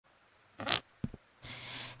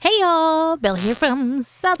Hey y'all, Belle here from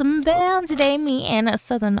Southern Belle. Today me and a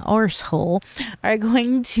Southern Arsehole are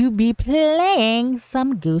going to be playing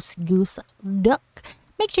some Goose Goose Duck.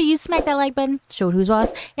 Make sure you smack that like button, show it who's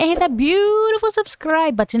boss, and hit that beautiful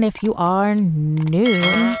subscribe button if you are new.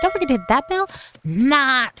 Don't forget to hit that bell,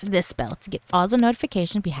 not this bell, to get all the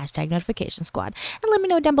notifications. Be hashtag notification squad. And let me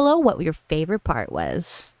know down below what your favorite part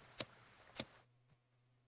was.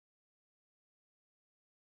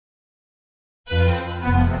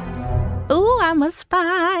 Ooh, I'm a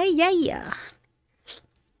spy, yeah.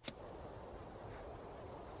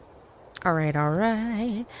 Alright.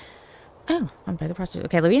 Oh, I'm by the process.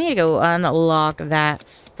 Okay, we need to go unlock that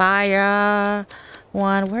fire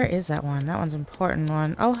one. Where is that one? That one's an important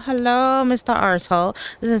one. Oh, hello, Mr. Arsehole.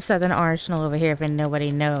 This is Southern Arsenal over here if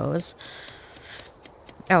nobody knows.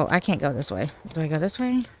 Oh, I can't go this way. Do I go this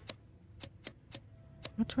way?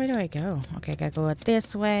 Which way do I go? Okay, gotta go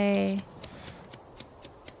this way.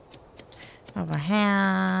 Over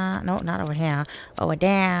here. No, not over here. Over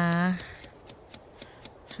there.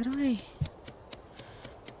 How do I...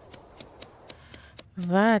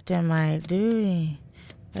 What am I doing?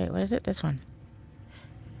 Wait, what is it? This one.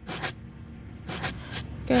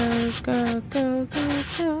 Go, go, go, go,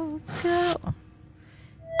 go, go.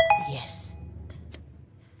 Yes.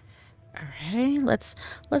 Alright, let's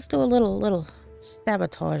do a little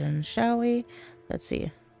sabotaging, shall we? Let's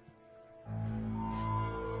see.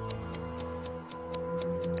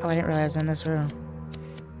 Oh, I didn't realize I was in this room.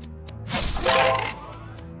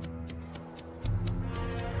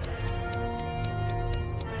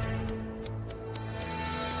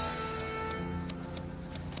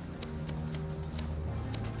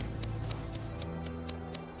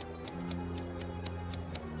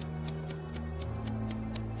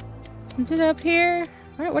 Is it up here?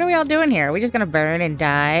 What are we all doing here? Are we just gonna burn and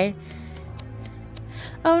die?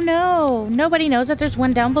 Oh no! Nobody knows that there's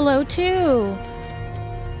one down below too!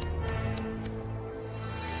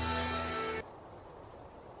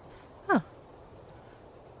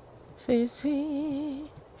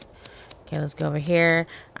 See. Okay, let's go over here.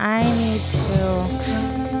 I need to...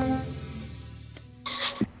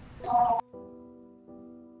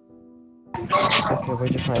 Okay,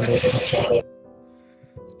 where'd you find it?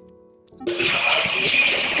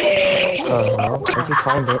 Oh no, where'd you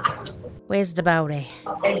find it? Where's the body?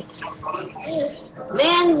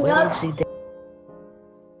 Man,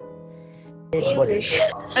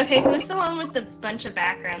 Okay, who's the one with the bunch of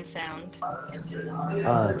background sound?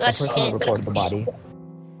 The person who reported the body.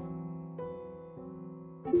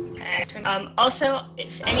 Also,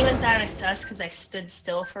 if anyone thought I was sus because I stood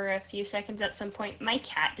still for a few seconds at some point, my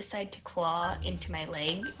cat decided to claw into my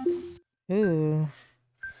leg. Ooh.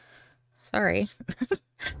 Sorry.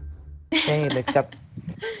 Same, except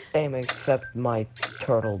my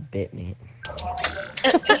turtle bit me.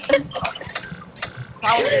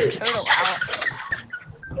 Turtle out.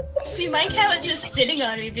 See, my cat was just sitting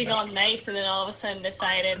on me being all nice and then all of a sudden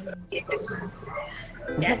decided...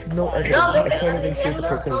 We have no evidence. I can't even see the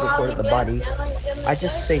person who reported the body. I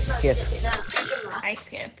just say skip. I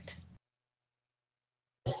skipped.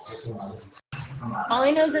 All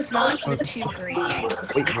I know is it's not the two green.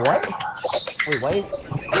 Wait, what? Wait, why is...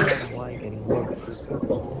 Why getting worse?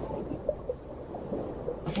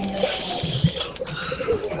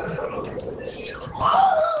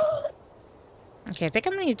 Okay, I think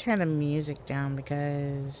I'm gonna turn the music down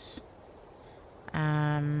because...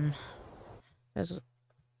 There's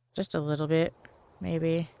just a little bit,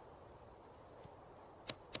 maybe.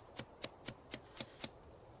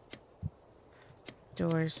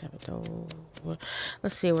 Doors have a door.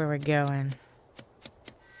 Let's see where we're going.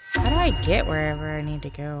 How do I get wherever I need to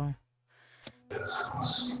go?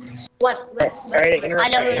 What? Sorry to interrupt. I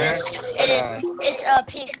know who it is. It is. It's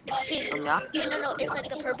pink. It's pink. No, it's like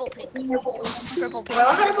the purple pink. Purple pink.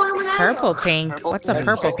 Purple pink? What's a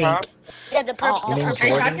purple pink? Yeah, the purple. You mean Are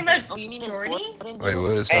you talking about Oh, you mean Jordy? Jordan? Wait,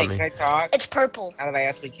 what is Hey, that mean? can I talk? It's purple. Now that I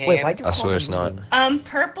actually can. Wait, why'd you I call swear me it's not. mean?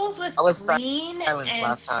 Purples with I was green silent and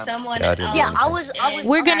last time. someone Yeah, I didn't else. Yeah, I was.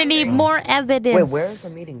 We're gonna need more evidence. Wait, where's the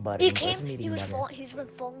meeting button? He Where's came. the meeting He was. button? He's been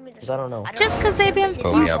following me. Because I don't know. Just because they've been,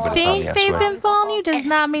 Oh, you yeah, but it's on think me, I they've swear. been following you does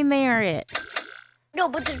not mean they are it. No,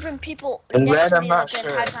 but there's been people. In next red, to I'm me not like the sure.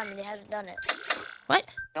 entire time and he hasn't done it. What?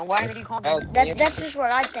 Then why did you call me? That's just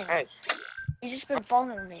what I think. Guys, He's just been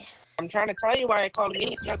following me. I'm trying to tell you why I called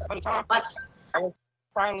you. Just on top. I was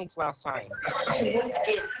silenced last time.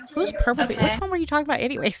 Who's purple? Okay. Which one were you talking about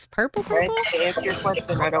anyways? Purple? To answer your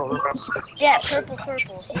question, I don't remember. Yeah, purple. He's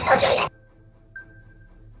been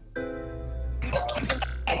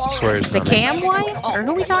swear it's The not me. cam wife? Or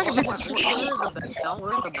who we talking about? Where's the bell?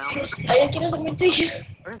 Where's the bell?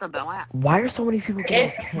 Where's the bell at? Why are so many people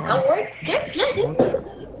getting canned?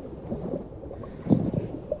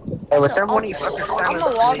 Hey, whichever one of you fucking silence,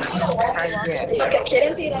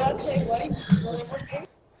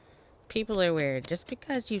 People are weird. Just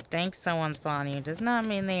because you think someone's following you does not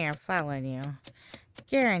mean they are following you.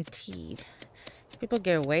 Guaranteed. People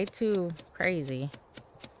get way too crazy.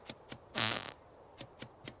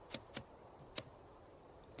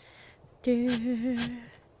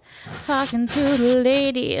 Talking to the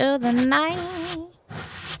lady of the night.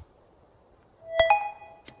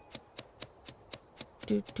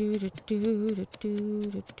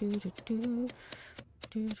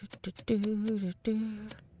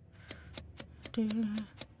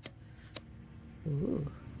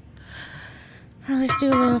 Ooh. Let's do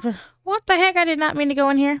a little bit. What the heck? I did not mean to go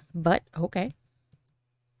in here, but okay.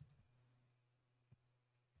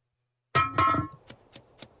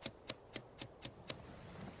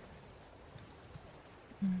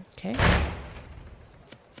 Okay.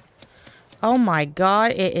 Oh my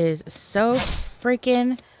god, it is so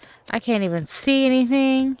freaking... I can't even see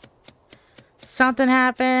anything. Something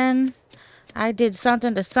happened. I did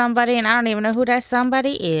something to somebody and I don't even know who that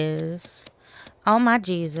somebody is. Oh my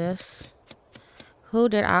Jesus. Who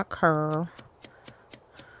did I curl?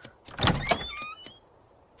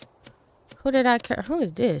 Who did I curl? Who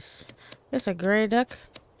is this? This a gray duck?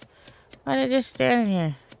 Why are they just standing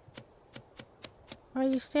here? Why are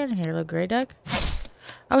you standing here, little gray duck?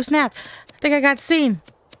 Oh snap! I think I got seen.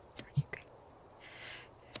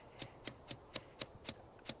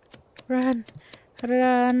 Run,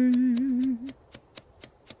 run.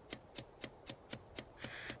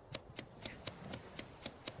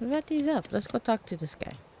 What about these up? Let's go talk to this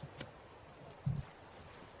guy.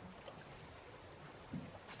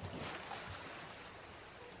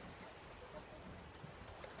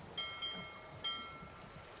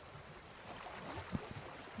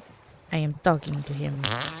 I am talking to him.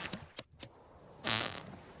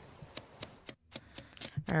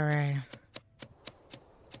 Alright.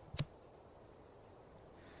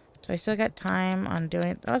 So I still got time on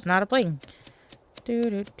doing... Oh, it's not a bling.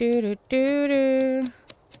 Do.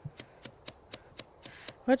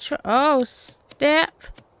 What's... Oh, step.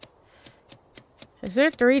 Is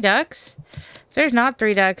there 3 ducks? If there's not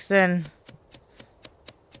 3 ducks, then...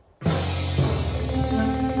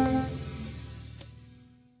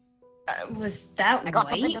 Was that I got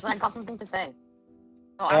something white? to say. I got something to say.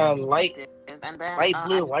 Oh, light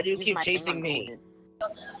blue. Why do you keep chasing me?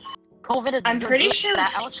 COVID is... I'm pretty sure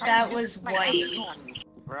that was white.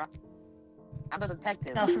 I'm a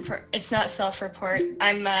detective. It's not self-report.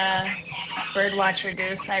 I'm a birdwatcher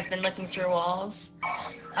Goose. I've been looking through walls.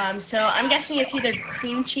 So I'm guessing it's either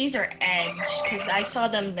cream cheese or edge, because I saw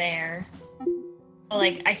them there.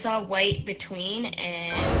 Like, I saw white between,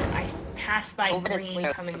 and I passed by green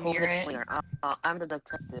coming near it. I'm the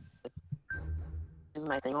detective. Is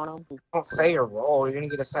my thing on him? Don't say your role. You're gonna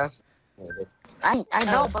get assassinated. I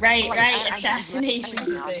know, but right, like, right, assassination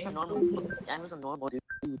thing. I was a normal dude.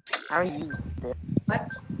 How are you? But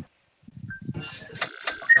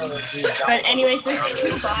anyways, there's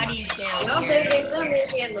 2 bodies down here.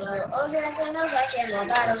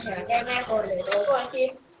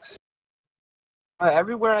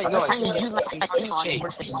 Everywhere I go, I see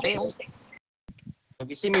if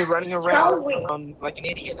you see me running around like an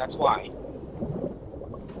idiot, that's why.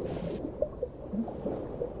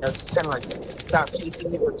 It's kind of like, stop chasing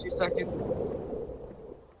me for 2 seconds.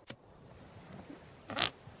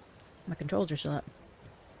 My controls are still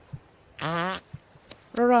up.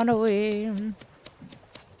 Run away. In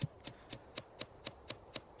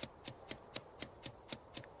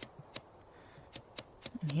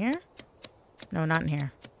here? No, not in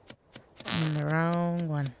here. In the wrong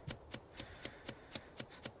one.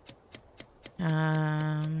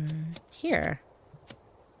 Here.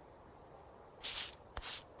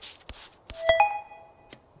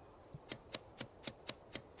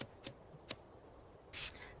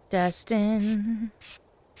 Dustin.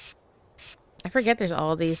 I forget there's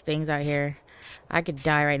all these things out here. I could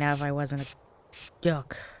die right now if I wasn't a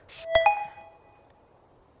duck.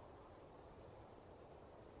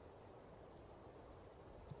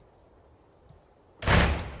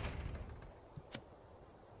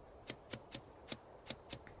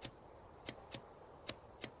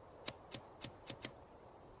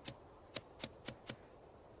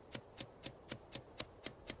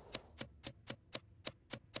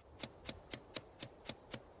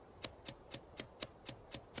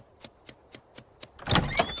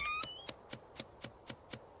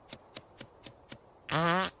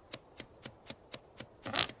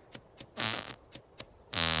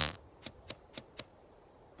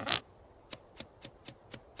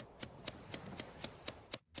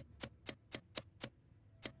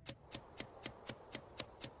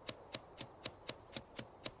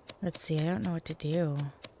 Let's see, I don't know what to do.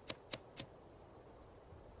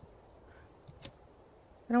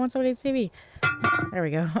 I don't want somebody to see me. There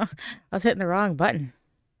we go. I was hitting the wrong button.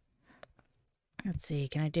 Let's see,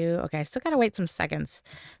 can I do... Okay, I still gotta wait some seconds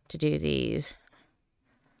to do these.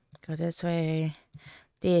 Go this way.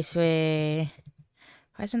 This way.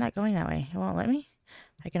 Why is it not going that way? It won't let me?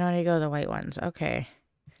 I can only go the white ones. Okay.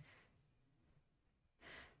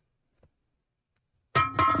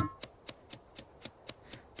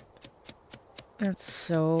 That's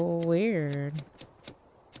so weird.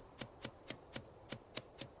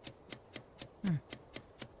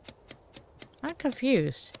 I'm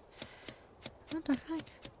confused. What the fuck?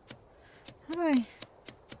 How do I...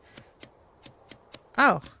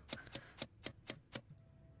 Oh.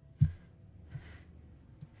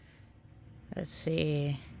 Let's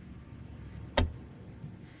see.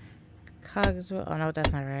 Cogswell. Oh no,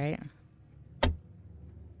 that's not right.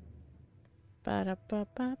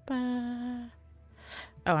 Ba-da-ba-ba-ba.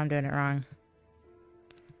 Oh, I'm doing it wrong.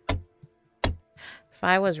 If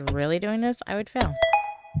I was really doing this, I would fail.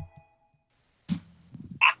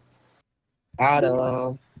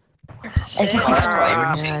 Adam. Shit.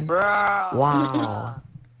 Wow.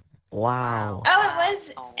 Wow. Oh, it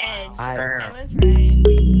was Edge. I- I was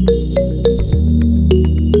right.